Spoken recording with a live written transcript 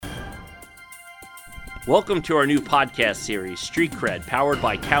Welcome to our new podcast series, Street Cred, powered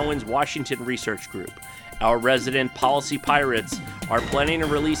by Cowen's Washington Research Group. Our resident policy pirates are planning to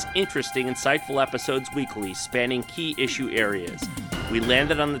release interesting, insightful episodes weekly, spanning key issue areas. We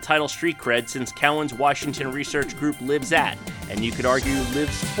landed on the title Street Cred since Cowen's Washington Research Group lives at, and you could argue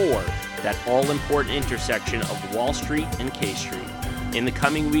lives for, that all-important intersection of Wall Street and K Street. In the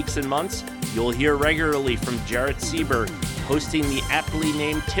coming weeks and months, you'll hear regularly from Jarrett Seberg, hosting the aptly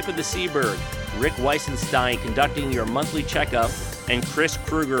named Tip of the Seberg, Rick Weisenstein conducting your monthly checkup, and Chris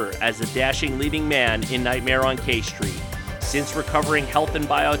Kruger as the dashing leading man in Nightmare on K Street. Since recovering health and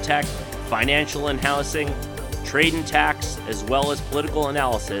biotech, financial and housing, trade and tax, as well as political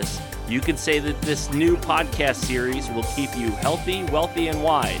analysis, you could say that this new podcast series will keep you healthy, wealthy, and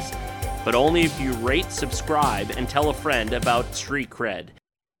wise, but only if you rate, subscribe, and tell a friend about Street Cred.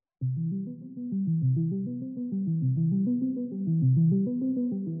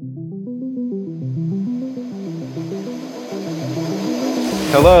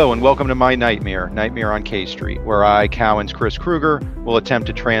 Hello and welcome to my Nightmare on K Street, where I, Cowen's Chris Kruger, will attempt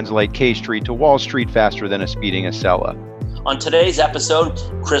to translate K Street to Wall Street faster than a speeding Acela. On today's episode,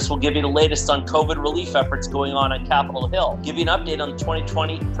 Chris will give you the latest on COVID relief efforts going on at Capitol Hill, give you an update on the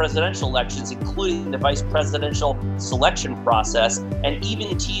 2020 presidential elections, including the vice presidential selection process, and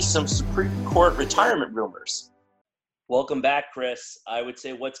even tease some Supreme Court retirement rumors. Welcome back, Chris. I would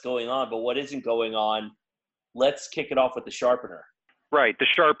say what's going on, but what isn't going on? Let's kick it off with the sharpener. Right, the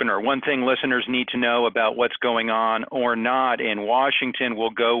sharpener. One thing listeners need to know about what's going on or not in Washington,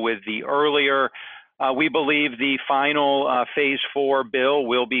 we'll go with the earlier. We believe the final Phase 4 bill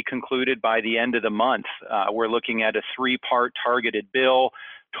will be concluded by the end of the month. We're looking at a three-part targeted bill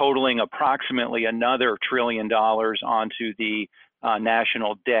totaling approximately another $1 trillion onto the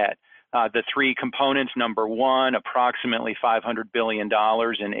national debt. The three components: number one, approximately $500 billion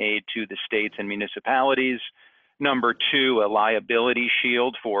in aid to the states and municipalities. Number two, a liability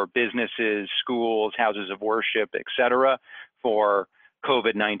shield for businesses, schools, houses of worship, et cetera, for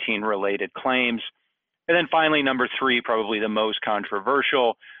COVID-19 related claims. And then finally, number three, probably the most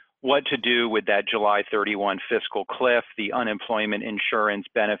controversial, what to do with that July 31 fiscal cliff, the unemployment insurance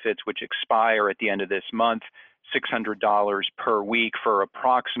benefits, which expire at the end of this month, $600 per week for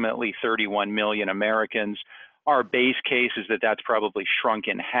approximately 31 million Americans. Our base case is that that's probably shrunk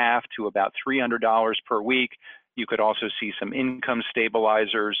in half to about $300 per week. You could also see some income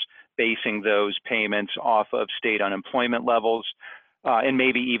stabilizers basing those payments off of state unemployment levels, and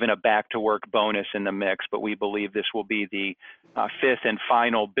maybe even a back-to-work bonus in the mix. But we believe this will be the fifth and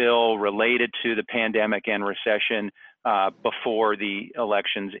final bill related to the pandemic and recession before the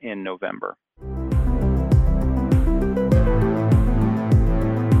elections in November.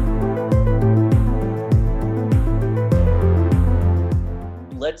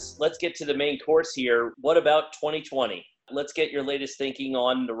 Let's get to the main course here. What about 2020? Let's get your latest thinking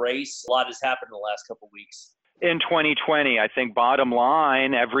on the race. A lot has happened in the last couple of weeks. In 2020, I think bottom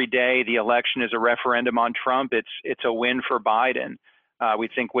line, every day the election is a referendum on Trump. It's a win for Biden. We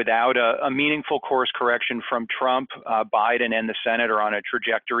think without a meaningful course correction from Trump, Biden and the Senate are on a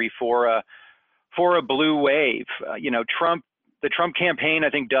trajectory for a blue wave. The Trump campaign, I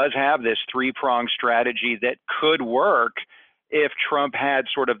think, does have this three-pronged strategy that could work if Trump had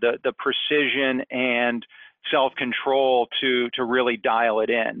sort of the precision and self-control to really dial it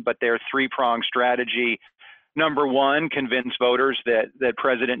in. But their three-pronged strategy, number one, convince voters that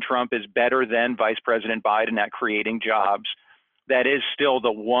President Trump is better than Vice President Biden at creating jobs. That is still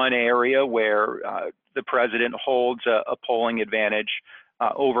the one area where the president holds a polling advantage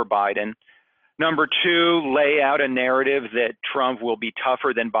over Biden. Number two, lay out a narrative that Trump will be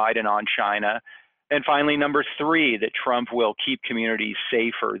tougher than Biden on China. And finally, number three, that Trump will keep communities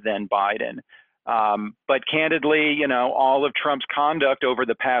safer than Biden. But candidly, all of Trump's conduct over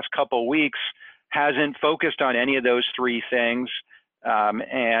the past couple weeks hasn't focused on any of those three things.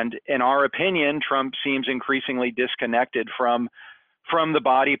 And in our opinion, Trump seems increasingly disconnected from the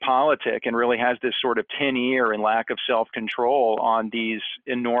body politic and really has this sort of tin ear and lack of self-control on these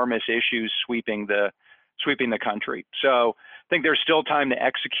enormous issues sweeping the country. So I think there's still time to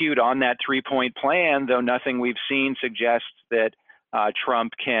execute on that three-point plan, though nothing we've seen suggests that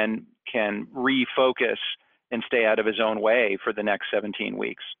Trump can refocus and stay out of his own way for the next 17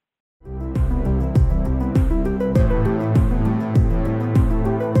 weeks.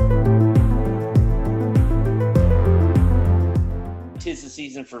 Tis the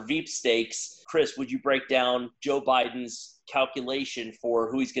season for Veep stakes. Chris, would you break down Joe Biden's calculation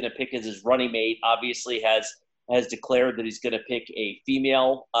for who he's going to pick as his running mate? Obviously has declared that he's going to pick a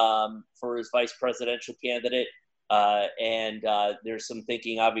female for his vice presidential candidate. And there's some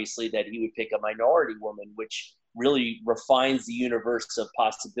thinking, obviously, that he would pick a minority woman, which really refines the universe of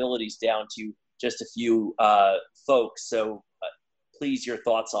possibilities down to just a few folks. So please, your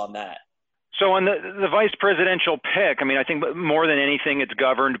thoughts on that. So on the vice presidential pick, I mean, I think more than anything, it's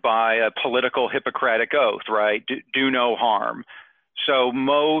governed by a political Hippocratic oath, right? Do no harm. So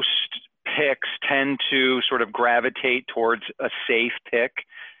most picks tend to sort of gravitate towards a safe pick.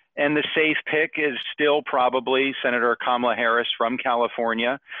 And the safe pick is still probably Senator Kamala Harris from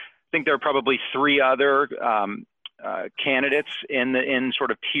California. I think there are probably three other candidates in sort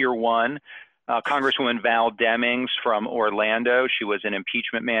of tier one. Congresswoman Val Demings from Orlando. She was an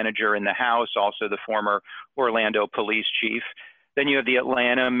impeachment manager in the House, also the former Orlando police chief. Then you have the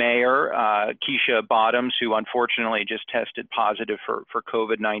Atlanta mayor, Keisha Bottoms, who unfortunately just tested positive for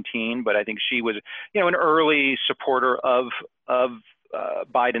COVID-19. But I think she was, an early supporter of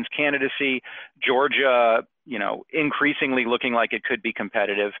Biden's candidacy. Georgia, increasingly looking like it could be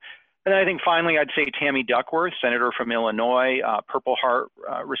competitive. And then I think finally, I'd say Tammy Duckworth, senator from Illinois, Purple Heart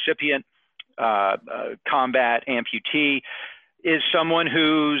recipient, combat amputee, is someone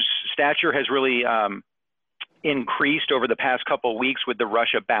whose stature has really increased over the past couple of weeks with the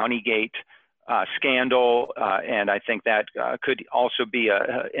Russia Bountygate scandal, and I think that could also be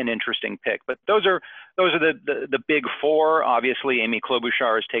an interesting pick. But those are the big four. Obviously, Amy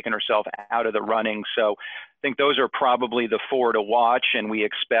Klobuchar has taken herself out of the running, so I think those are probably the four to watch, and we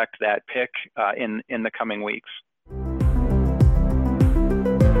expect that pick in the coming weeks.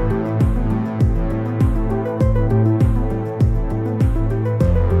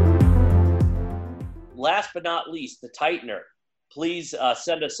 Last but not least, the tightener. Please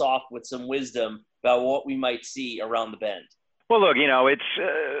send us off with some wisdom about what we might see around the bend. Well, look,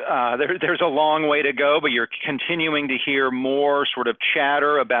 it's there's a long way to go, but you're continuing to hear more sort of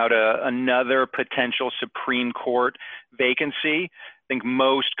chatter about another potential Supreme Court vacancy. I think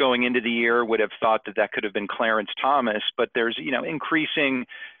most going into the year would have thought that could have been Clarence Thomas, but there's increasing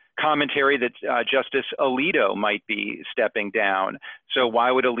commentary that Justice Alito might be stepping down. So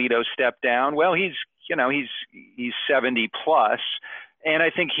why would Alito step down? Well, he's 70 plus, and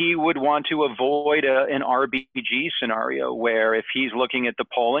I think he would want to avoid an RBG scenario where if he's looking at the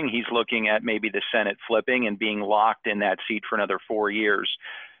polling, he's looking at maybe the Senate flipping and being locked in that seat for another 4 years.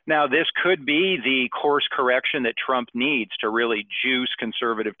 Now, this could be the course correction that Trump needs to really juice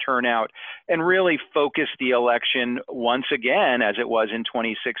conservative turnout and really focus the election once again, as it was in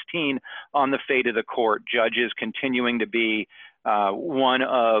 2016, on the fate of the court. Judges continuing to be one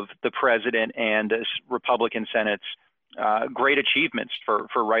of the president and the Republican Senate's great achievements for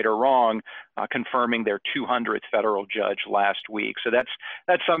right or wrong, confirming their 200th federal judge last week. So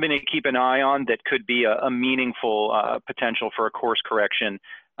that's something to keep an eye on that could be a meaningful potential for a course correction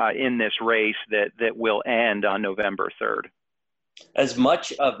in this race that will end on November 3rd. As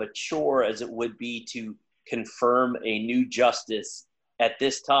much of a chore as it would be to confirm a new justice at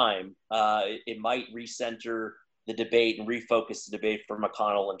this time, it might recenter the debate and refocus the debate for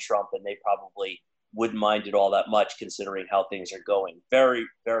McConnell and Trump, and they probably wouldn't mind it all that much considering how things are going. Very,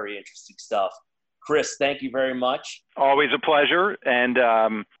 very interesting stuff. Chris, thank you very much. Always a pleasure, and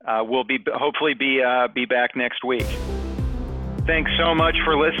we'll hopefully be back next week. Thanks so much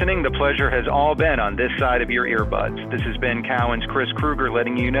for listening. The pleasure has all been on this side of your earbuds. This has been Cowen's Chris Krueger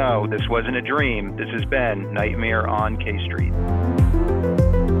letting you know this wasn't a dream. This has been Nightmare on K Street.